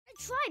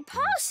Try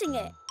passing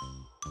it.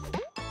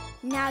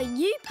 Now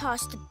you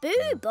pass the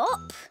Boo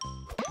Bop.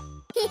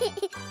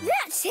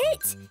 That's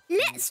it.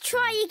 Let's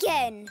try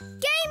again.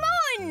 Game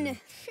on!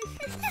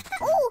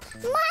 Oh,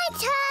 my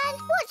turn.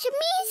 Watch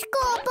me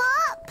score,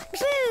 Bop.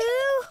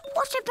 Boo!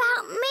 What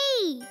about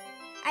me?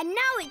 And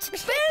now it's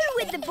Boo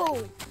with the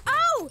ball.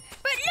 Oh,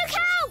 but look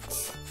out!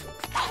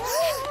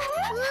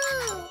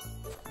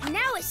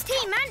 Now it's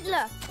Team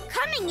Antler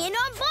coming in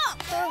on Bop.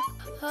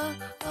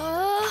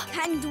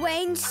 Can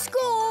Dwayne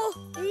score?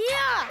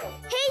 Yeah,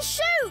 he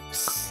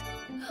shoots.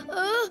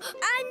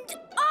 And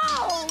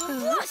oh,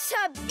 what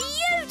a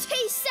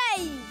beauty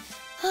save!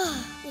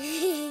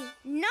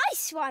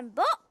 Nice one,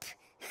 Bop.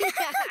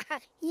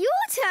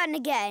 Your turn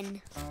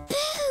again.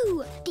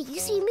 Boo! Did you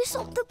see me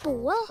stop the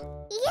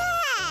ball?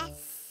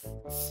 Yes!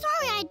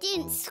 Sorry I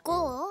didn't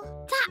score.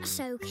 That's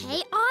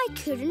okay, I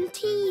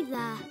couldn't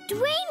either.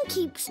 Dwayne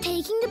keeps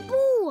taking the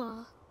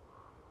ball.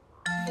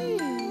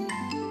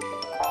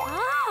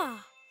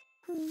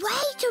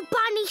 Wait a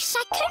bunny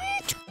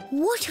second.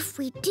 What if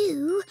we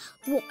do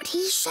what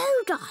he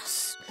showed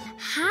us?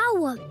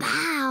 How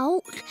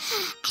about...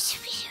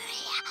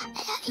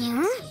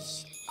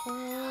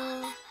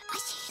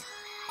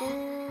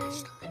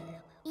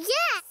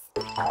 Yes!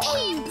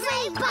 Team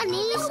Brave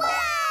Bunnies!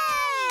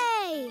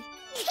 Way!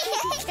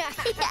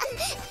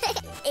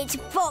 It's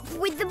Bop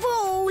with the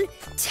ball,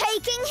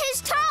 taking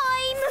his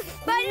time.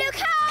 But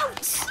look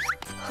out!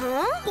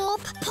 Huh?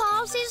 Bop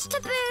passes to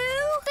Boo.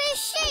 Boo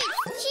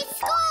shoots! She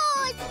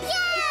scored! Yeah!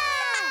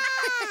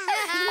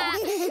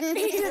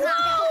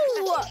 Oh!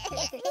 What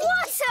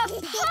a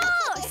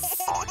pass!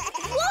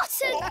 What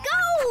a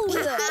goal!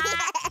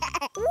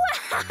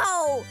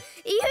 Wow!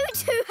 You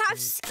two have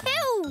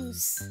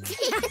skills.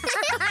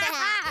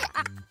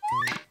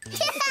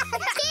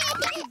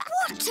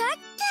 What a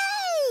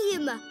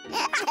game!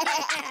 Yay!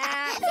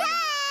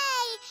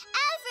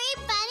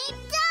 Everybody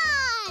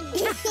done!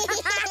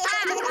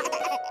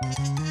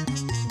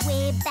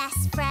 We're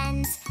best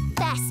friends,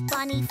 best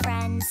bunny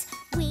friends.